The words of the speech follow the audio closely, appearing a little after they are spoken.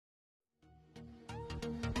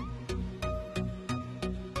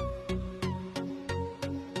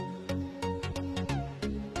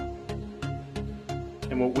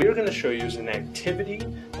what we're going to show you is an activity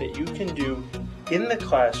that you can do in the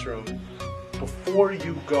classroom before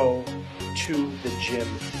you go to the gym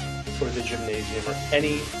or the gymnasium or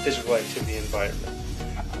any physical activity environment.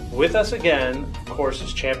 With us again, of course,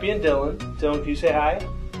 is Champion Dylan. Dylan, can you say hi?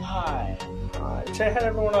 Hi. Hi. Say hi to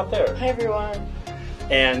everyone out there. Hi, everyone.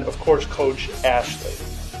 And, of course, Coach Ashley.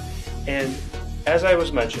 And as I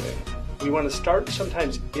was mentioning, we want to start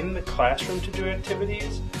sometimes in the classroom to do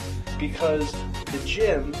activities because the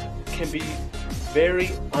gym can be very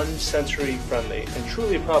unsensory friendly, and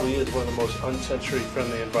truly probably is one of the most unsensory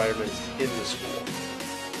friendly environments in the school.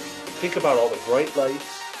 Think about all the bright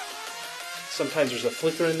lights. Sometimes there's a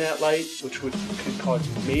flicker in that light, which could cause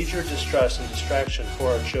major distress and distraction for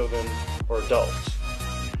our children or adults.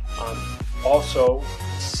 Also,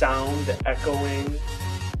 sound, echoing,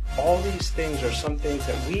 all these things are some things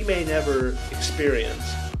that we may never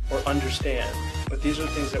experience or understand, but these are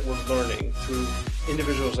things that we're learning through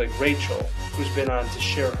individuals like Rachel, who's been on to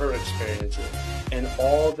share her experiences, and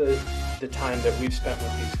all the time that we've spent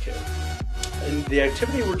with these kids. And the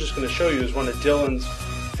activity we're just going to show you is one of Dylan's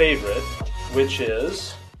favorite, which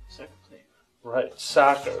is right,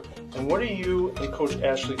 soccer. And what are you and Coach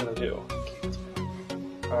Ashley going to do?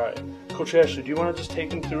 All right, Coach Ashley, do you want to just take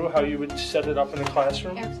them through how you would set it up in a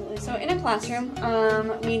classroom? Absolutely. So in a classroom,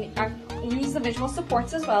 we use the visual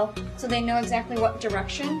supports as well, so they know exactly what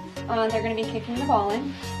direction they're going to be kicking the ball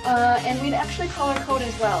in. And we'd actually color code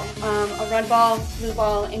as well, a red ball, blue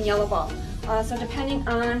ball, and yellow ball. So depending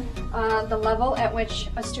on the level at which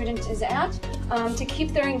a student is at, to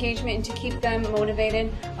keep their engagement and to keep them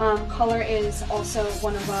motivated, color is also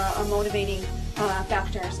one of our motivating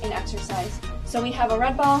factors in exercise. So we have a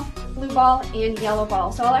red ball, blue ball, and yellow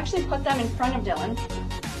ball. So I'll actually put them in front of Dylan.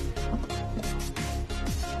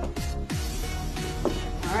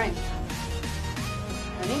 All right.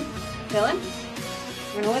 Ready? Dylan,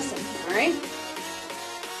 we're gonna listen, all right?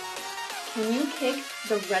 Can you kick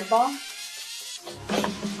the red ball?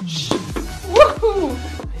 Woohoo!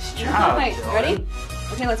 Nice job, Nice. Ready?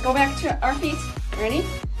 Okay, let's go back to our feet. Ready?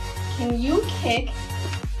 Can you kick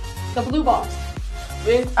the blue ball?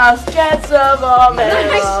 With a stretch of a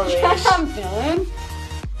Nice job, Dylan.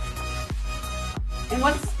 And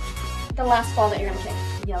what's the last ball that you're gonna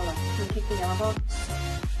kick? Yellow. Can you kick the yellow ball?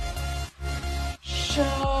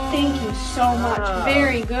 Thank you so much.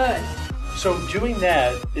 Very good. So doing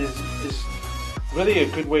that is really a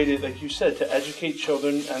good way to, like you said, to educate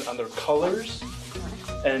children on their colors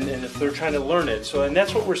and if they're trying to learn it. So, and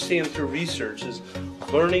that's what we're seeing through research is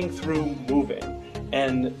learning through moving.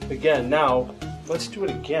 And again, now let's do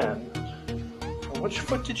it again. Which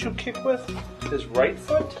foot did you kick with? His right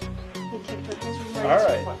foot? He kicked with his right All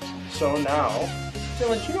right. foot. So now,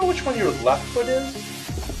 Dylan, do you know which one your left foot is?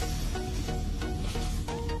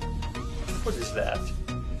 What is that?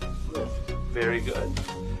 Very good.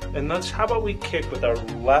 And how about we kick with our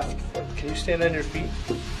left foot? Can you stand on your feet?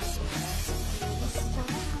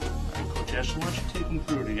 Coach Ashley, why don't you take him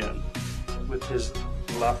through it again with his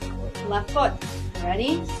left foot? Left foot.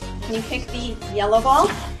 Ready? Can you kick the yellow ball?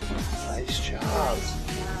 Nice job. Nice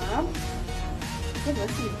job. Good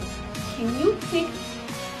listening. Can you kick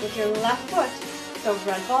with your left foot the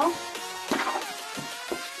red ball?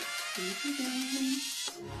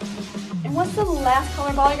 And what's the last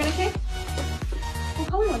color ball you're going to kick? What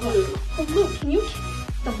color was it? Oh, blue. Can you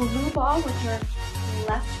kick the blue ball with your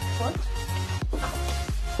left foot?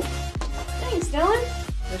 Thanks, Dylan.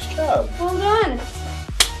 Nice job. Well done.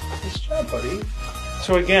 Nice job, buddy.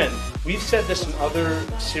 So again, we've said this in other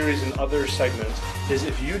series and other segments, is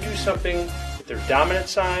if you do something with their dominant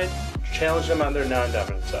side, challenge them on their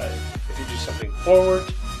non-dominant side. If you do something forward,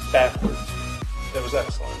 backwards. That was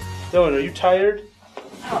excellent. Dylan, are you tired?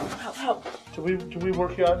 Help. Did we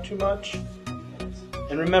work you out too much?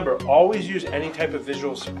 And remember, always use any type of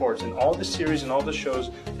visual supports. In all the series and all the shows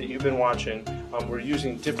that you've been watching, we're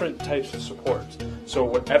using different types of supports. So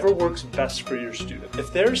whatever works best for your student.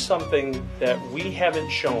 If there's something that we haven't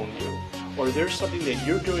shown you, or there's something that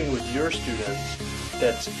you're doing with your students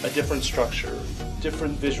that's a different structure,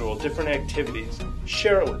 different visual, different activities,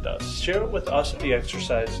 share it with us. Share it with us at the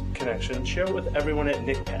Exercise Connection. Share it with everyone at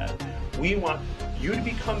NICPAD. We want you to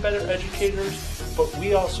become better educators, but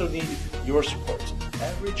we also need your support.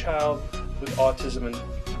 Every child with autism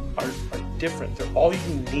are different. They're all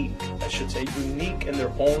unique, I should say, unique in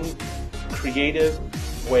their own creative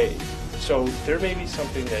way. So there may be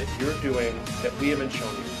something that you're doing that we haven't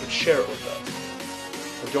shown you, but share it with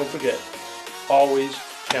us. And don't forget, always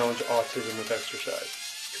challenge autism with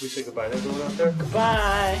exercise. Can we say goodbye to everyone out there?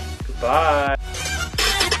 Goodbye. Goodbye.